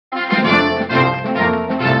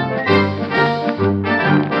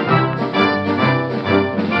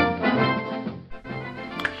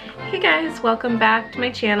guys, welcome back to my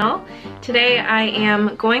channel. Today I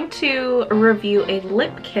am going to review a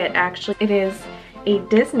lip kit. Actually, it is a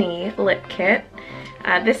Disney lip kit.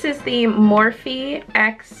 This is the Morphe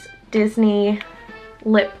X Disney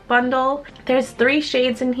lip bundle. There's 3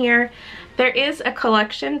 shades in here. There is a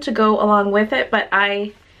collection to go along with it, but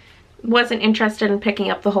I wasn't interested in picking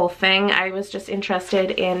up the whole thing. I was just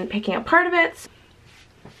interested in picking up part of it.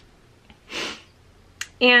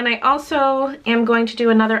 And I also am going to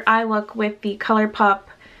do another eye look with the ColourPop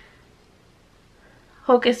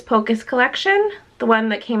Hocus Pocus collection, the one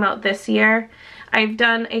that came out this year. I've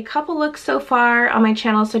done a couple looks so far on my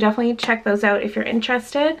channel, so definitely check those out if you're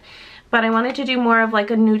interested. But I wanted to do more of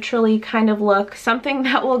like a neutrally kind of look, something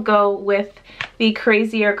that will go with the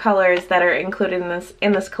crazier colors that are included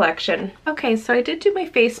in this collection. Okay, so I did do my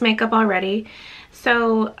face makeup already,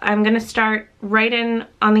 so I'm gonna start right in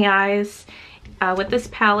on the eyes with this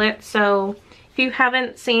palette. So if you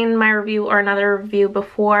haven't seen my review or another review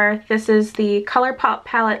before, this is the ColourPop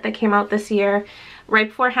palette that came out this year right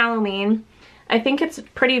before Halloween. I think it's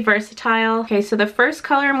pretty versatile. Okay, so the first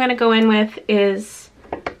color I'm going to go in with is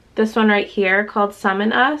this one right here called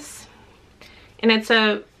Summon Us. And it's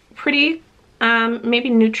a pretty, maybe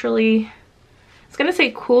neutrally, I was going to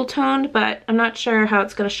say cool toned, but I'm not sure how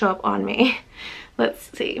it's going to show up on me.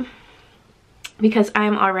 Let's see. Because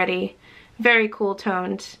I'm already very cool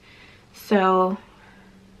toned, so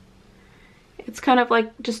it's kind of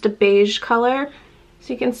like just a beige color.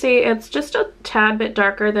 So you can see it's just a tad bit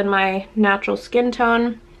darker than my natural skin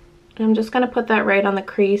tone. And I'm just going to put that right on the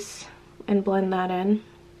crease and blend that in.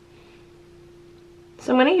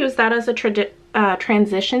 So I'm going to use that as a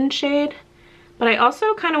transition shade, but I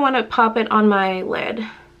also kind of want to pop it on my lid.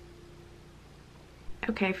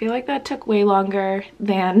 Okay, I feel like that took way longer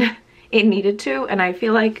than it needed to, and I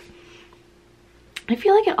feel like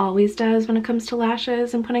it always does when it comes to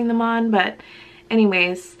lashes and putting them on. But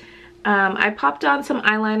anyways, I popped on some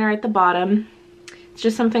eyeliner at the bottom. It's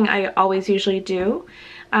just something I always usually do.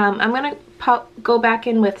 I'm gonna go back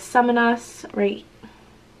in with Summon Us right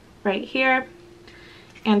here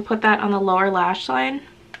and put that on the lower lash line.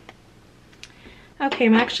 Okay,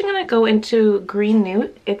 I'm actually gonna go into Green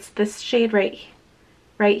Newt. It's this shade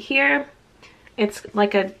right here. It's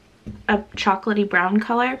like a chocolatey brown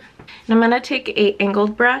color. And I'm going to take a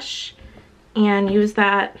angled brush and use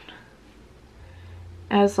that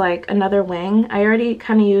as like another wing. I already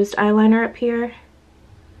kind of used eyeliner up here,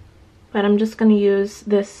 but I'm just going to use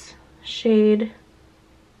this shade.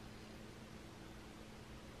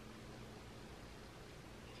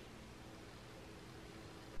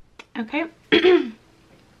 Okay. I'm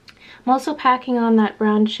also packing on that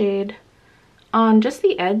brown shade on just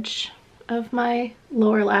the edge of my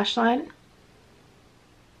lower lash line.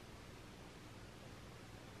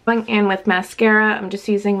 Going in with mascara, I'm just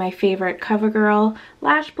using my favorite CoverGirl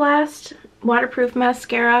Lash Blast waterproof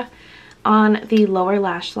mascara on the lower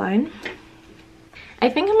lash line. I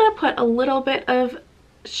think I'm going to put a little bit of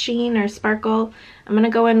sheen or sparkle. I'm going to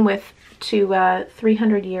go in with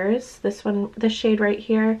 300 Years, this shade right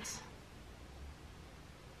here.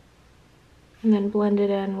 And then blend it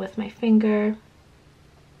in with my finger.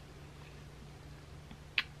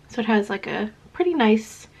 So it has like a pretty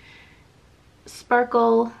nice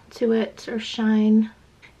sparkle to it, or shine,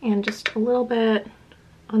 and just a little bit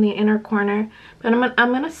on the inner corner. But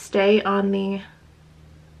I'm gonna stay on the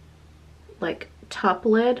like top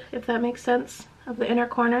lid, if that makes sense, of the inner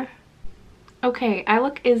corner. Okay, eye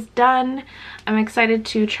look is done. I'm excited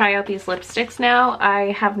to try out these lipsticks now.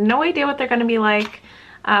 I have no idea what they're gonna be like.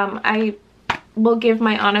 I will give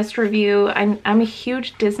my honest review. I'm a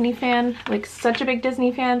huge Disney fan, like such a big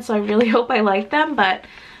Disney fan, so I really hope I like them, but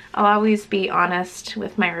I'll always be honest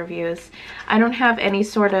with my reviews. I don't have any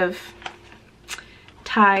sort of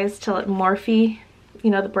ties to Morphe, you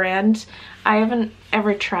know, the brand. I haven't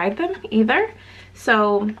ever tried them either,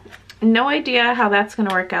 so no idea how that's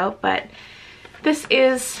gonna work out. But this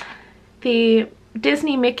is the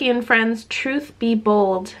Disney Mickey and Friends Truth Be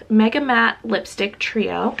Bold Mega Matte Lipstick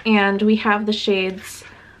Trio, and we have the shades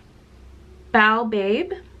Bow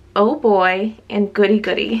Babe, Oh Boy, and Goody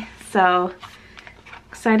Goody. So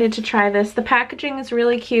excited to try this. The packaging is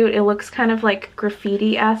really cute. It looks kind of like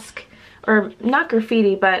graffiti-esque, or not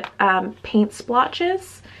graffiti, but paint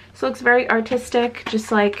splotches. So it looks very artistic,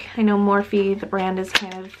 just like I know Morphe, the brand, is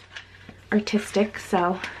kind of artistic.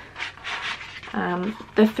 So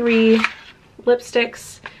the 3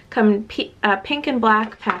 lipsticks come in pink and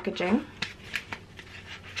black packaging.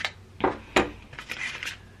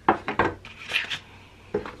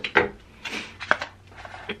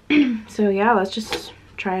 So yeah, let's just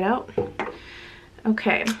try it out.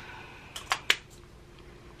 Okay.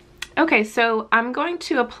 Okay, so I'm going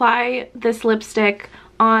to apply this lipstick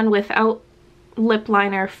on without lip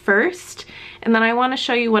liner first, and then I want to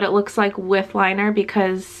show you what it looks like with liner,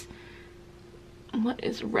 because what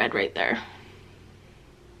is red right there?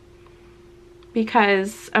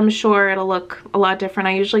 Because I'm sure it'll look a lot different.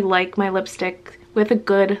 I usually like my lipstick with a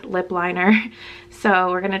good lip liner, so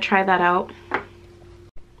we're gonna try that out.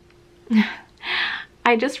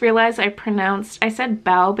 I just realized I said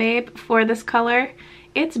Bow Babe for this color.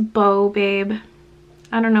 It's Bow Babe.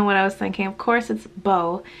 I don't know what I was thinking. Of course it's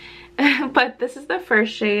Bow. But this is the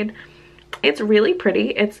first shade. It's really pretty.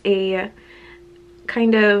 It's a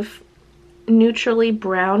kind of neutrally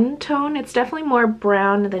brown tone. It's definitely more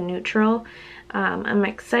brown than neutral. I'm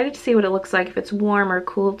excited to see what it looks like if it's warm or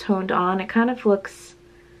cool toned on. It kind of looks,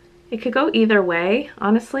 it could go either way,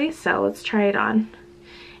 honestly, so let's try it on.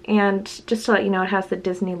 And just to let you know, it has the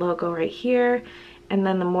Disney logo right here, and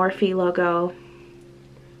then the Morphe logo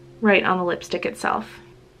right on the lipstick itself.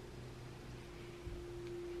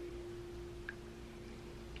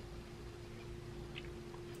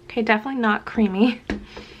 Okay, definitely not creamy.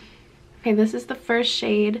 Okay, this is the first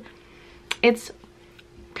shade. It's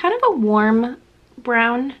kind of a warm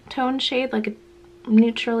brown tone shade, like a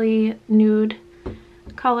neutrally nude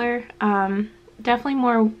color. Definitely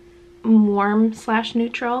more warm slash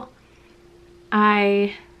neutral.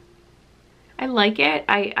 I like it.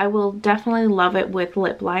 I will definitely love it with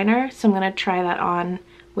lip liner, so I'm gonna try that on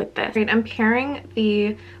with this. Right, I'm pairing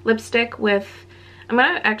the lipstick with, I'm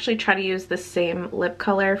gonna actually try to use the same lip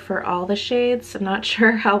color for all the shades. I'm not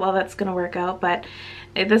sure how well that's gonna work out, but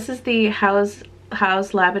this is the House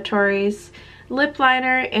Laboratories lip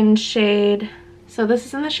liner in shade, so this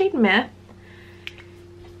is in the shade Myth,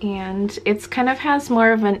 and it's kind of has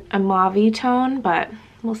more of a mauve tone, but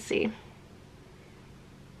we'll see.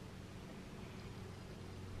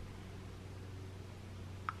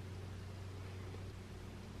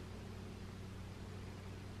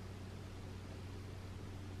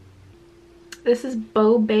 This is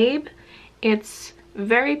Bow Babe. It's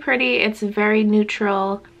very pretty, it's very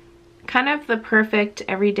neutral, kind of the perfect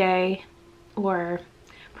everyday or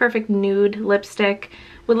perfect nude lipstick.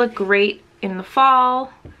 Would look great in the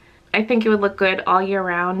fall. I think it would look good all year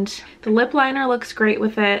round. The lip liner looks great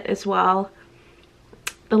with it as well.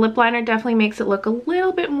 The lip liner definitely makes it look a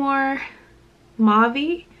little bit more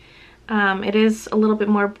mauve-y. It is a little bit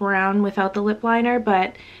more brown without the lip liner,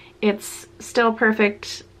 but it's still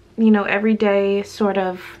perfect, you know, everyday sort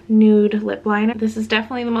of nude lip liner. This is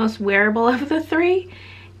definitely the most wearable of the three,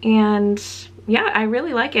 and yeah, I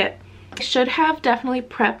really like it. I should have definitely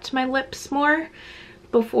prepped my lips more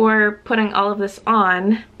before putting all of this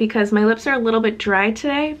on, because my lips are a little bit dry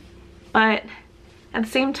today, but at the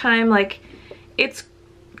same time, like, it's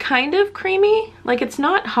kind of creamy. Like, it's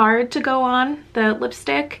not hard to go on the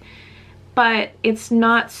lipstick, but it's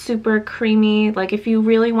not super creamy. Like, if you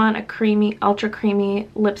really want a creamy, ultra creamy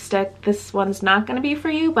lipstick, this one's not going to be for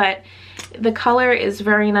you, but the color is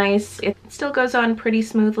very nice. It still goes on pretty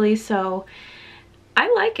smoothly, so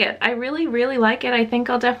I like it. I really, really like it. I think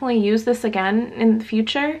I'll definitely use this again in the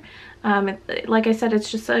future. Like I said, it's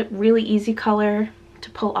just a really easy color to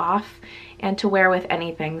pull off and to wear with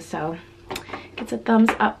anything, so gets a thumbs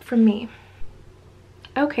up from me.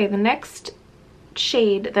 Okay, the next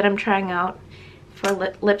shade that I'm trying out for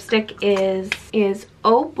lipstick is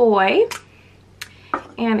Oh Boy,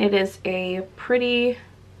 and it is a pretty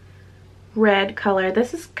red color.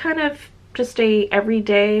 This is kind of just a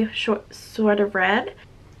everyday sort of red.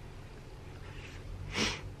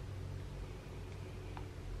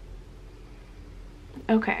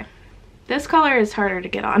 Okay, this color is harder to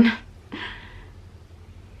get on.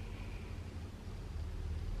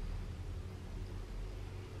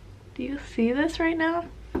 Do you see this right now?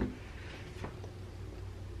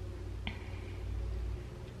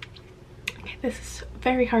 Okay, this is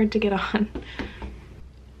very hard to get on.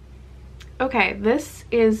 Okay, this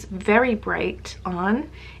is very bright on.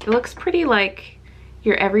 It looks pretty like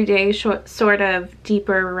your everyday sort of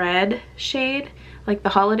deeper red shade, like the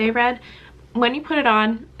holiday red. When you put it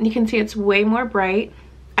on, you can see it's way more bright.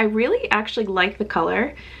 I really actually like the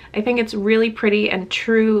color. I think it's really pretty and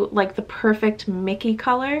true, like the perfect Mickey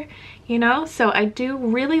color, you know? So I do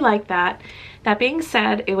really like that. That being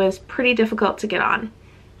said, it was pretty difficult to get on.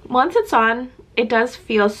 Once it's on, it does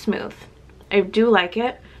feel smooth. I do like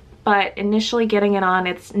it, but initially getting it on,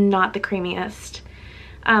 it's not the creamiest.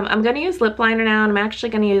 I'm gonna use lip liner now, and I'm actually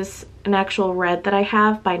gonna use an actual red that I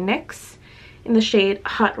have by NYX in the shade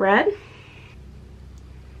Hot Red.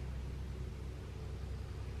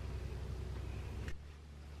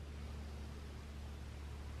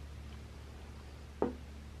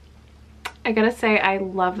 I gotta say, I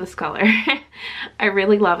love this color. I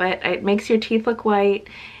really love it. It makes your teeth look white.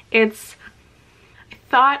 I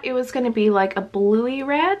thought it was gonna be like a bluey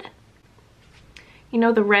red. You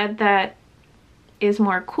know, the red that is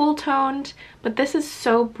more cool toned, but this is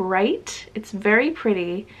so bright. It's very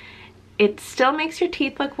pretty. It still makes your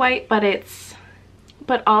teeth look white, but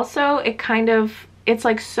also it's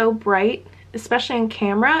like so bright, especially in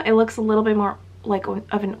camera. It looks a little bit more like of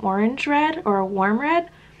an orange red or a warm red.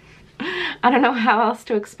 I don't know how else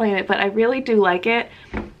to explain it, but I really do like it.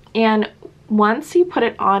 And once you put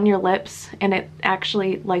it on your lips and it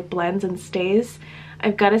actually like blends and stays,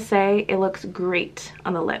 I've got to say it looks great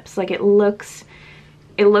on the lips. Like it looks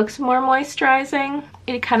more moisturizing.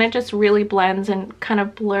 It kind of just really blends and kind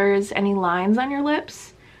of blurs any lines on your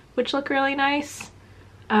lips, which look really nice.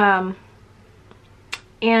 And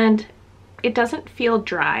it doesn't feel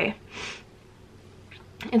dry.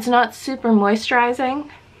 It's not super moisturizing.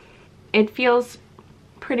 It feels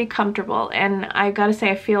pretty comfortable, and I gotta say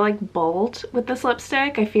I feel like bold with this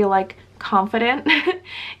lipstick. I feel like confident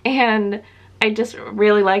and I just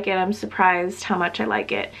really like it. I'm surprised how much I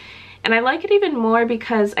like it. And I like it even more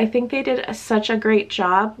because I think they did such a great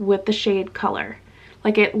job with the shade color.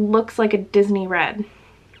 Like it looks like a Disney red.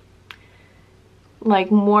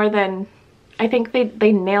 Like more than, I think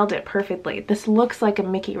they nailed it perfectly. This looks like a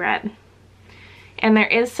Mickey red. And there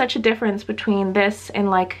is such a difference between this and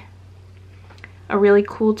like a really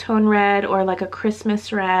cool tone red or like a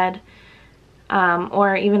Christmas red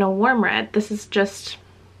or even a warm red. This is just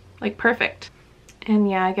like perfect. And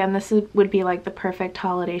yeah, again, would be like the perfect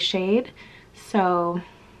holiday shade. So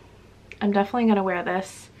I'm definitely gonna wear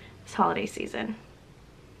this holiday season.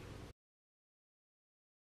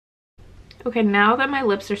 Okay, now that my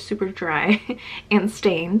lips are super dry and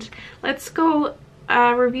stained, let's go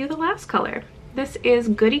review the last color. This is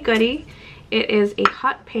Goody Goody. It is a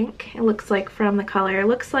hot pink. It looks like from the color. It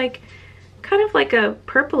looks like kind of like a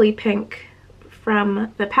purpley pink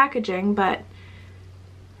from the packaging, but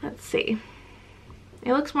let's see.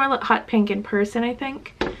 It looks more like hot pink in person, I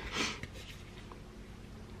think.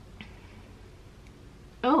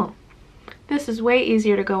 Oh, this is way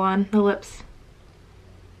easier to go on the lips.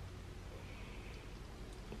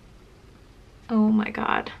 Oh my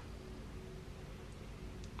god.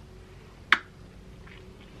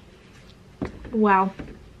 Wow.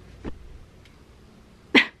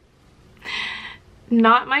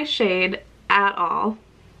 Not my shade at all.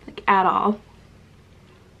 Like at all.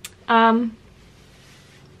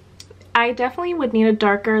 I definitely would need a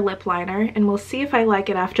darker lip liner, and we'll see if I like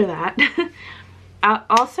it after that.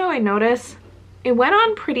 Also, I noticed it went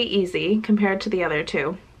on pretty easy compared to the other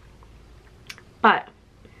two. But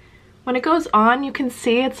when it goes on, you can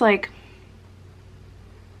see it's like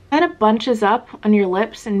kind of bunches up on your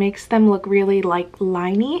lips and makes them look really like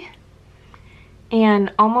liney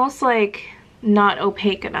and almost like not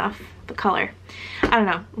opaque enough, the color. I don't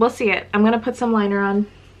know, we'll see it. I'm gonna put some liner on.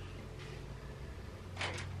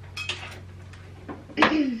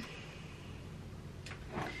 I'm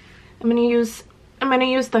gonna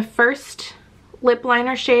use the first lip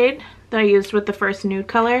liner shade that I used with the first nude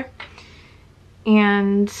color,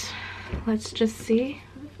 and let's just see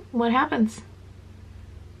what happens.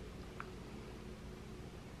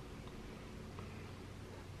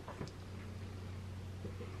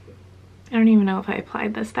 I don't even know if I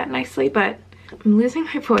applied this that nicely, but I'm losing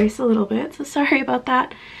my voice a little bit, so sorry about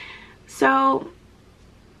that. So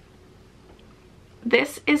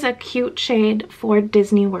this is a cute shade for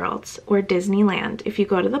Disney Worlds or Disneyland. If you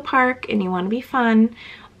go to the park and you want to be fun,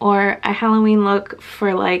 or a Halloween look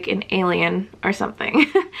for like an alien or something.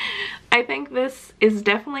 I think this is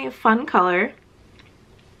definitely a fun color.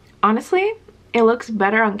 Honestly, it looks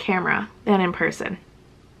better on camera than in person.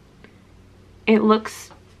 It looks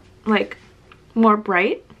like more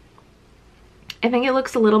bright. I think it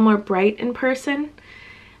looks a little more bright in person,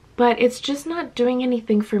 but it's just not doing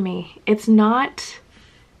anything for me. It's not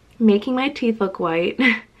making my teeth look white.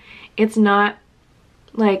 It's not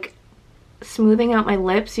like smoothing out my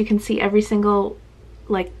lips. You can see every single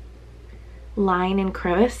like line and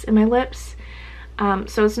crevice in my lips.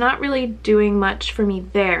 So it's not really doing much for me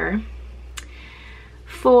there.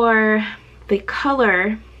 For the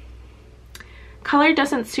color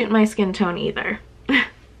doesn't suit my skin tone either.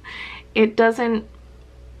 It doesn't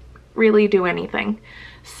really do anything.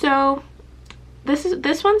 So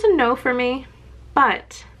this one's a no for me,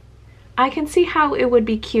 but I can see how it would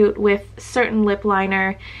be cute with certain lip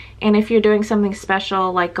liner, and if you're doing something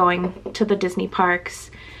special like going to the Disney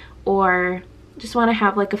parks or just want to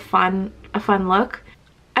have like a fun look.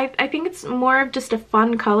 I think it's more of just a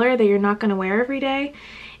fun color that you're not going to wear every day.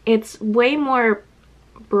 It's way more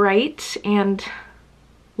bright and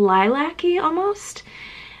lilac-y almost.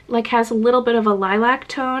 Like has a little bit of a lilac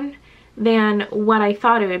tone than what I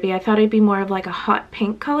thought it would be. I thought it'd be more of like a hot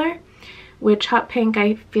pink color, which hot pink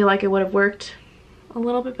I feel like it would have worked a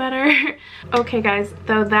little bit better. Okay guys,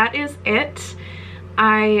 so that is it.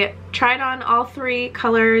 I tried on all 3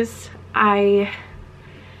 colors. I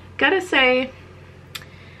gotta say,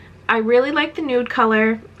 I really like the nude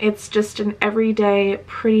color. It's just an everyday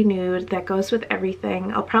pretty nude that goes with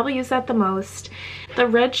everything. I'll probably use that the most. The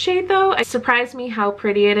red shade though, it surprised me how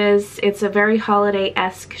pretty it is. It's a very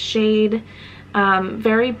holiday-esque shade.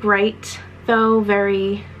 Very bright though,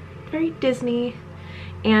 very Disney.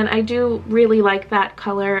 And I do really like that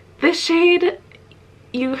color. This shade,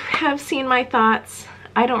 you have seen my thoughts.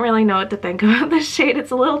 I don't really know what to think about this shade.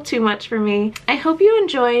 It's a little too much for me. I hope you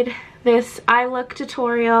enjoyed this eye look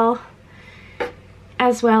tutorial,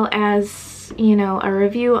 as well as, you know, a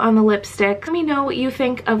review on the lipstick. Let me know what you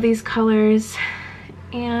think of these colors.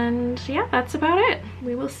 And yeah, that's about it.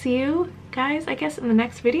 We will see you guys, I guess, in the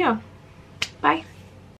next video. Bye.